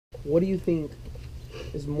what do you think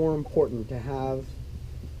is more important, to have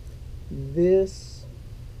this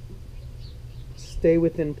stay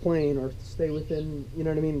within plane or stay within, you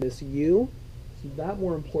know what I mean, this U? Is that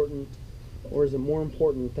more important, or is it more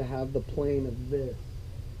important to have the plane of this?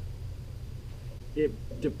 It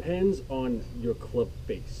depends on your club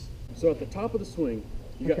face. So at the top of the swing,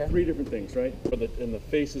 you got three different things, right? And the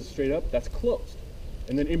face is straight up, that's closed.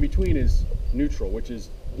 And then in between is neutral, which is,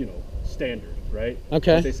 you know, standard, right?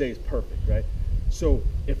 Okay. What they say is perfect, right? So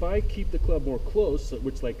if I keep the club more close,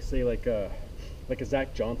 which like say like a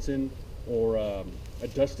Zach Johnson or a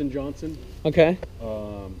Dustin Johnson. Okay.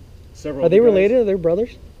 Several. Are they related? Are they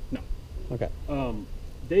brothers? No. Okay.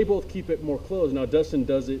 They both keep it more closed. Now Dustin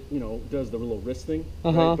does it, you know, does the little wrist thing,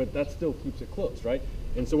 right? But that still keeps it closed, right?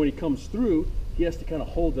 And so when he comes through, he has to kind of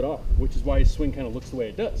hold it off, which is why his swing kind of looks the way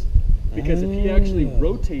it does. Because if he actually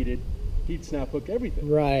rotated, he'd snap hook everything.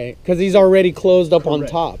 Right, because he's already closed up on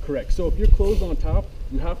top. Correct. So if you're closed on top,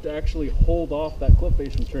 you have to actually hold off that club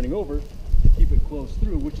face from turning over to keep it closed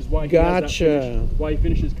through, which is why he has that finish, why he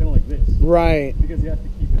finishes kind of like this. Right. Because you have to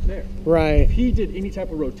keep it there. Right. If he did any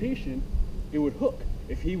type of rotation, it would hook.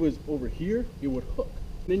 If he was over here, it would hook.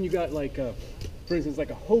 Then you got like, for instance, like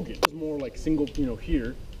a Hogan. It was more like single, you know,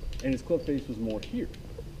 here, and his club face was more here.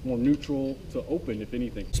 More neutral to open, if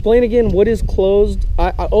anything. Explain again, what is closed?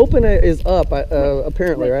 Open is up,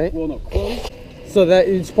 apparently, right? Well, no, closed. So that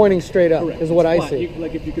it's pointing straight up. Correct. Is what it's I see.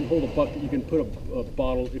 like if you can hold a bucket, you can put a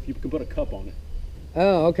bottle, if you can put a cup on it.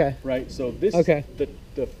 Oh, okay. Right, so this,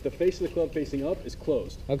 the face of the club facing up is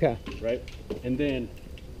closed. Okay. Right, and then,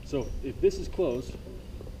 so if this is closed.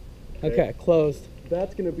 Okay, closed.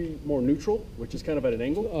 That's gonna be more neutral, which is kind of at an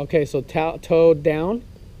angle. Okay, so toe down?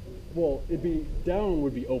 Well, down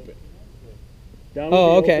would be open. Down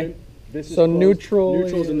would be open. This is so closed.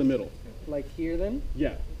 Neutral's in the middle. Like here then?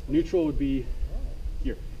 Yeah, neutral would be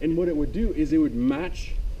here. And what it would do is it would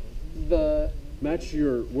match where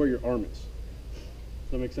your arm is.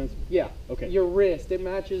 Does that make sense? Yeah. Okay. Your wrist, it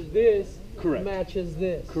matches this. Correct. Matches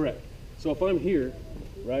this. Correct. So if I'm here,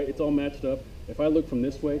 right, it's all matched up. If I look from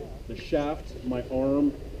this way, the shaft, my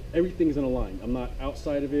arm, everything's in a line. I'm not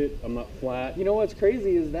outside of it. I'm not flat. You know what's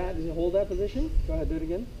crazy is that, does it hold that position? Go ahead, do it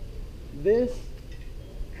again. This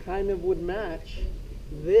kind of would match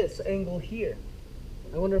this angle here.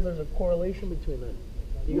 I wonder if there's a correlation between them.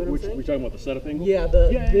 You know what I'm saying? We're talking about the setup angle? Yeah,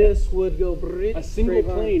 this would go a single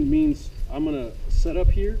plane means I'm going to set up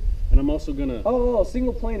here, and I'm also going to... Oh,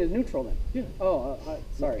 single plane is neutral then? Yeah. Oh,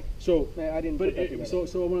 sorry. So, I didn't put that together.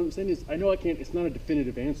 So what I'm saying is, I know I can't, it's not a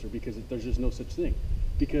definitive answer because there's just no such thing.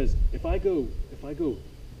 Because if I go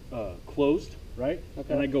closed, right,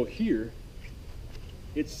 and I go here,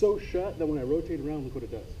 it's so shut that when I rotate around, look what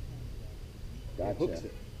it does. Gotcha. It hooks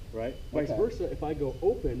it, right? Vice versa, if I go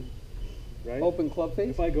open, right? Open club face?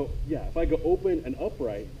 If I go open and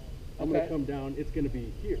upright, I'm going to come down, it's going to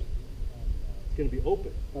be here. It's going to be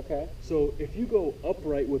open. Okay. So if you go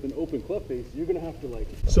upright with an open club face, you're going to have to like...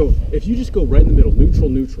 So if you just go right in the middle,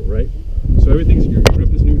 neutral, right? So everything's, your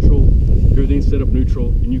grip is neutral, everything's set up neutral,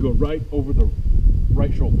 and you go right over the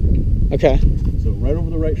right shoulder. Okay. So right over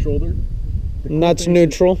the right shoulder. And that's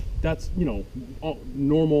neutral? That's, you know,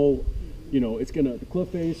 normal, you know, it's going to, the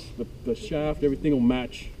club face, the shaft, everything will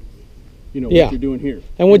match, you know, what you're doing here.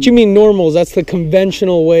 And what you mean normal is that's the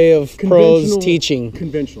conventional way of pros teaching?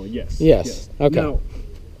 Conventional, yes. Yes. Okay. Now,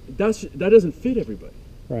 that doesn't fit everybody.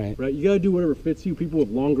 Right. Right? You got to do whatever fits you. People with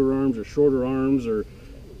longer arms or shorter arms or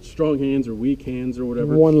strong hands or weak hands or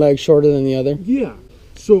whatever. One leg shorter than the other. Yeah.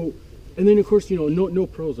 So, and then of course, you know, no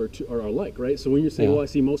pros are alike, right? So when you say, well, I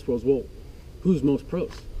see most pros, well, who's most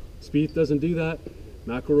pros? Spieth doesn't do that.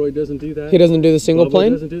 McIlroy doesn't do that. He doesn't do the single Bubba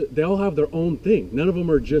plane? Doesn't do it. They all have their own thing. None of them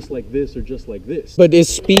are just like this or just like this. But is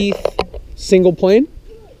Spieth single plane?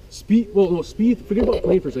 Spieth, forget about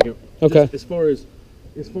plane for a second. Okay. Just as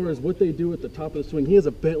far as what they do at the top of the swing, he has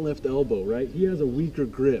a bent left elbow, right? He has a weaker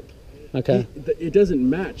grip. Okay. It doesn't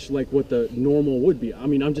match like what the normal would be. I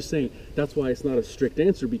mean, I'm just saying that's why it's not a strict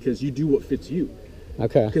answer because you do what fits you.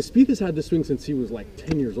 Okay. Because Spieth has had this swing since he was like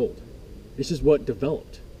 10 years old. It's just what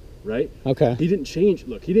developed, right? Okay. He didn't change.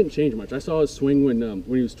 Look, he didn't change much. I saw his swing when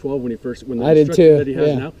he was 12, when the I did too. That he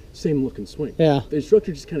has now, same looking swing. Yeah. The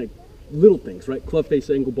instructor just kind of little things, right? Club face,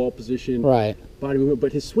 angle, ball position, right? Body movement,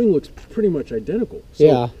 but his swing looks pretty much identical. So,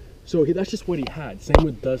 yeah. So that's just what he had. Same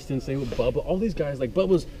with Dustin, same with Bubba. All these guys, like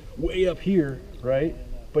Bubba's way up here, right?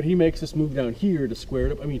 But he makes this move down here to square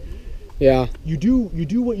it up. I mean, yeah. You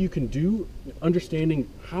do what you can do, understanding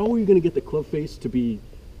how are you going to get the club face to be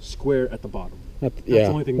square at the bottom. That's the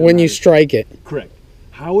only thing that when matters. You strike it. Correct.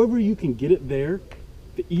 However you can get it there,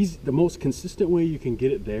 the most consistent way you can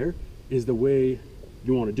get it there is the way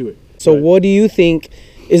you want to do it. So what do you think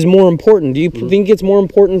is more important? Do you think it's more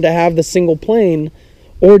important to have the single plane,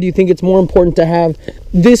 or do you think it's more important to have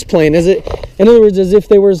this plane? Is it, in other words, as if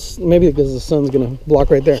they were, maybe because the sun's going to block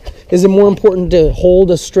right there, is it more important to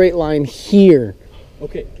hold a straight line here?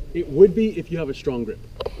 Okay, it would be if you have a strong grip.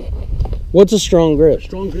 What's a strong grip? A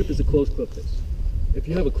strong grip is a closed club face. If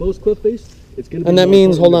you have a closed club face, it's going to be. And that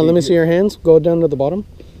means, hold on, let me see your hands. Go down to the bottom.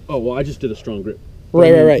 Oh, well, I just did a strong grip.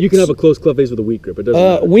 Right. You can have a closed club face with a weak grip. It doesn't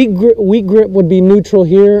matter. Weak grip would be neutral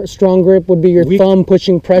here. Strong grip would be your thumb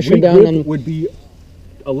pushing pressure down grip on. Would be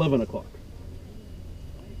 11 o'clock.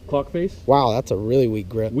 Clock face. Wow, that's a really weak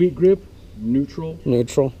grip. Weak grip, neutral, and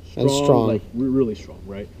strong. Like really strong,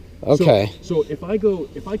 right? Okay. So if I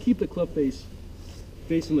keep the club face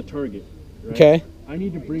facing the target, right? Okay. I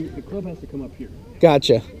need to bring the club has to come up here.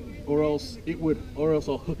 Gotcha. Or else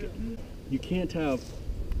I'll hook it. You can't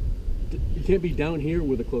be down here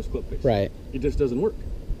with a closed club face. Right. It just doesn't work.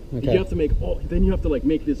 Okay. You have to make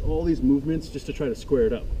all these movements just to try to square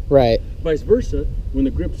it up. Right. Vice versa, when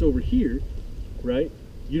the grip's over here, right?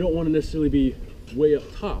 You don't want to necessarily be way up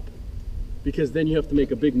top, because then you have to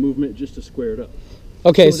make a big movement just to square it up.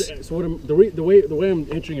 Okay. So the way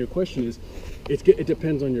I'm answering your question is, it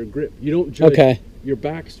depends on your grip. You don't judge your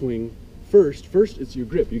backswing first. First, it's your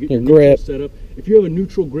grip. You get your grip set up. If you have a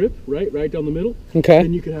neutral grip, right down the middle,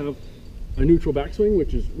 then you can have a neutral backswing,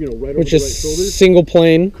 which is right over the right shoulder. Single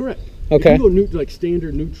plane. Correct. Okay. If you go like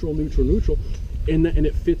standard neutral, and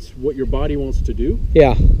it fits what your body wants to do.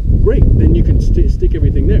 Yeah. Great. Then you can stick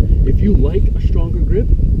everything there. If you like a stronger grip,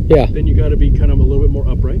 then you got to be kind of a little bit more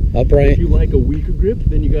upright. If you like a weaker grip,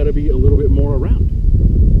 then you got to be a little bit more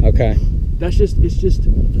around. Okay. It's just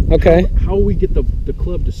how we get the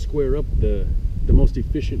club to square up the most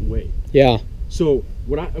efficient way. Yeah. So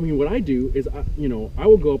what I do is I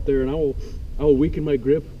will go up there and I will weaken my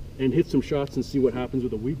grip and hit some shots and see what happens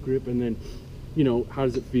with a weak grip, and then how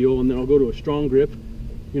does it feel, and then I'll go to a strong grip,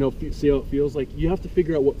 see how it feels. Like, you have to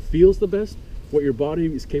figure out what feels the best, what your body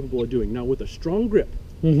is capable of doing. Now with a strong grip,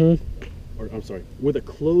 or I'm sorry, with a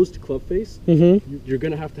closed club face, you're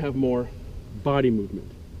gonna have to have more body movement,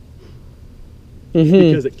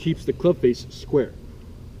 because it keeps the club face square.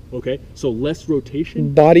 Okay, so less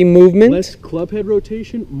rotation, body movement, less club head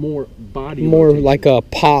rotation, more body rotation. Like a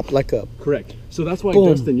pop, like a correct. So that's why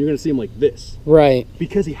Dustin, you're gonna see him like this, right?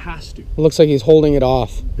 Because he has to. It looks like he's holding it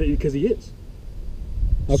off. Because he is.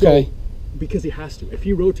 Okay. So, because he has to. If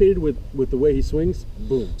he rotated with the way he swings,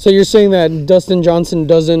 boom. So you're saying that Dustin Johnson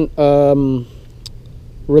doesn't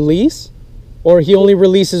release, or he only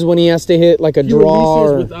releases when he has to hit like a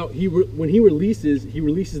draw? When he releases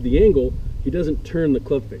the angle. He doesn't turn the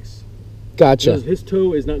club face. Gotcha. Because his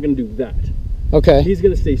toe is not going to do that. Okay. He's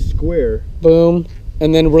going to stay square. Boom,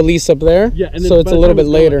 and then release up there. Yeah, and then so it's a little bit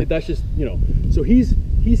later. That's just So he's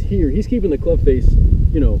here. He's keeping the club face,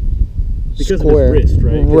 because square. Of his wrist,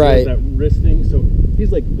 right? Right. That wrist thing. So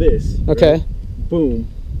he's like this. Okay. Right? Boom,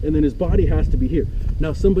 and then his body has to be here.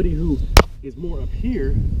 Now somebody who is more up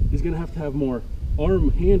here is going to have more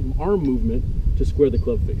arm movement to square the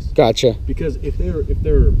club face. Gotcha. Because if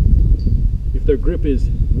their grip is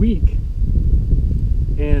weak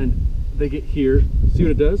and they get here, see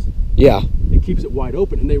what it does? Yeah. It keeps it wide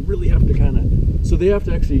open, and they really have to so they have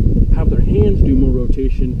to actually have their hands do more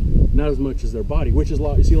rotation, not as much as their body, which is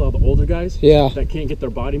you see a lot of the older guys that can't get their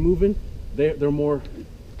body moving, they're more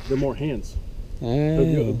hands.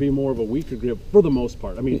 It'll be more of a weaker grip for the most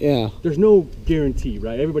part. I mean, there's no guarantee,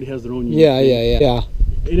 right? Everybody has their own unique thing. Yeah.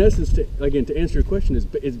 In essence, to answer your question,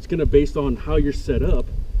 it's going to based on how you're set up.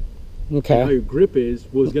 Okay. And how your grip is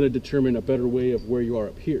going to determine a better way of where you are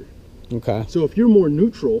up here. Okay. So if you're more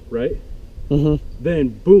neutral, right? Then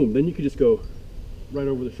boom, then you can just go right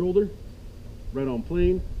over the shoulder, right on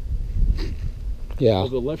plane. Yeah. Over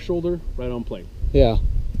the left shoulder, right on plane. Yeah.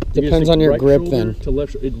 Depends on your grip then. To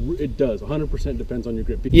left, it does 100% depends on your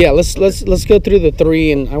grip. Yeah. Let's go through the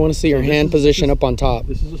three, and I want to see your hand position up on top.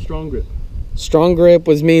 This is a strong grip. Strong grip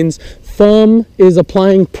means thumb is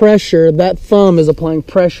applying pressure. That thumb is applying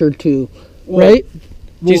pressure to, right?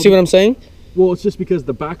 Do you see what I'm saying? Well, it's just because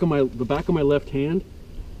the back of my left hand.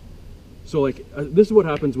 So like this is what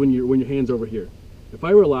happens when your hand's over here. If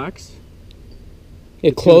I relax,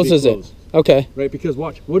 it closes it. Okay. Right, because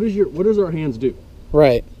watch. What does our hands do?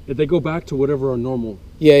 Right. If they go back to whatever our normal.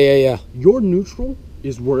 Yeah. Your neutral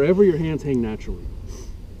is wherever your hands hang naturally.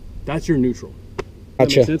 That's your neutral.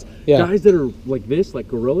 Gotcha. That makes sense? Yeah. Guys that are like this, like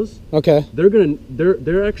gorillas,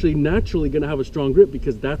 they're actually naturally gonna have a strong grip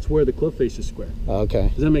because that's where the club face is square. Okay.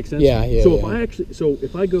 Does that make sense? Yeah. So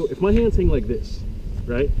if my hands hang like this,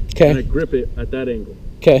 right? Okay. And I grip it at that angle.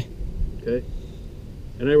 Okay. Okay.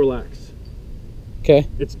 And I relax. Okay.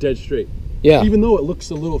 It's dead straight. Yeah. Even though it looks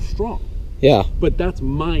a little strong. Yeah. But that's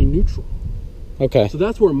my neutral. Okay. So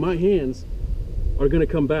that's where my hands are going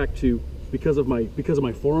to come back to because of my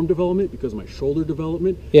forearm development, because of my shoulder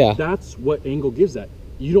development. Yeah. That's what angle gives that.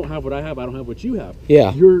 You don't have what I have, I don't have what you have.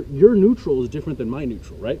 Yeah. Your neutral is different than my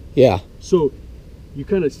neutral, right? Yeah. So you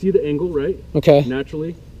kind of see the angle, right? Okay.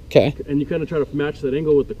 Naturally. Okay. And you kind of try to match that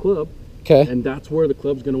angle with the club. Okay. And that's where the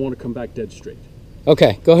club's going to want to come back dead straight.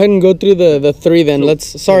 Okay. Go ahead and go through the three then.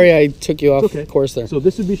 Sorry I took you off course there. So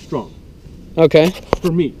this would be strong. Okay.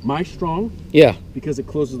 For me, my strong. Yeah. Because it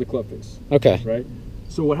closes the club face. Okay. Right?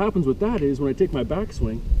 So what happens with that is when I take my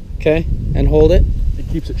backswing. Okay. And hold it. It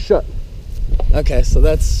keeps it shut. Okay. So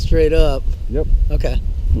that's straight up. Yep. Okay.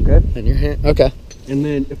 Okay. And your hand. Okay. And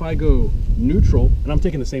then if I go neutral, and I'm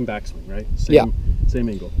taking the same backswing, right? Same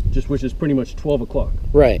angle, just which is pretty much 12 o'clock.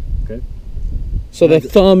 Right. Okay. So the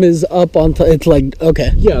thumb is up on top. It's like,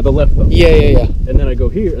 okay. Yeah, the left thumb. Yeah. And then I go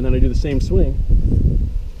here, and then I do the same swing.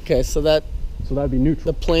 Okay, so that'd be neutral.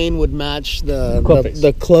 The plane would match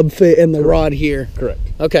the club face and the rod here. Correct.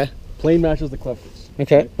 Okay. Plane matches the club face.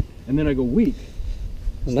 Okay. Right? And then I go weak.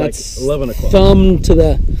 And that's like 11 o'clock. Thumb to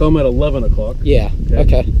the thumb at 11 o'clock. Yeah.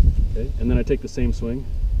 Okay. And then I take the same swing.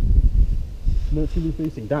 And then it's gonna be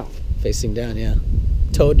facing down. Facing down, yeah.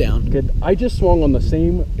 Toe down. Okay. I just swung on the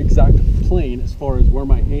same exact plane as far as where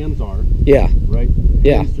my hands are. Yeah. Right.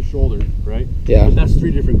 Yeah. Hands to shoulder. Right. Yeah. But that's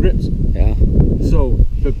 3 different grips. Yeah. So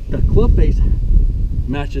the club face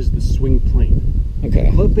matches the swing plane. Okay.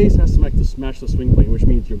 The club face has to match the swing plane, which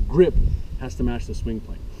means your grip has to match the swing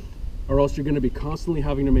plane, or else you're going to be constantly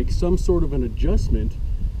having to make some sort of an adjustment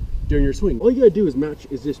during your swing. All you got to do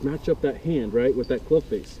is just match up that hand, right, with that club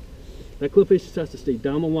face. That club face just has to stay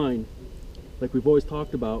down the line, like we've always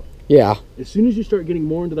talked about. Yeah. As soon as you start getting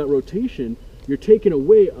more into that rotation, you're taking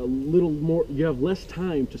away a little more. You have less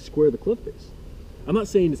time to square the club face. I'm not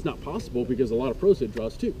saying it's not possible, because a lot of pros hit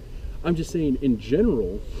draws too. I'm just saying in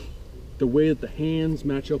general, the way that the hands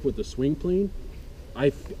match up with the swing plane,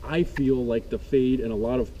 I feel like the fade, and a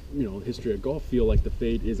lot of history of golf feel like the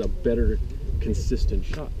fade is a better consistent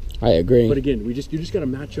shot. I agree. But again, you just got to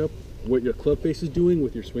match up what your club face is doing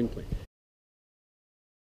with your swing plane.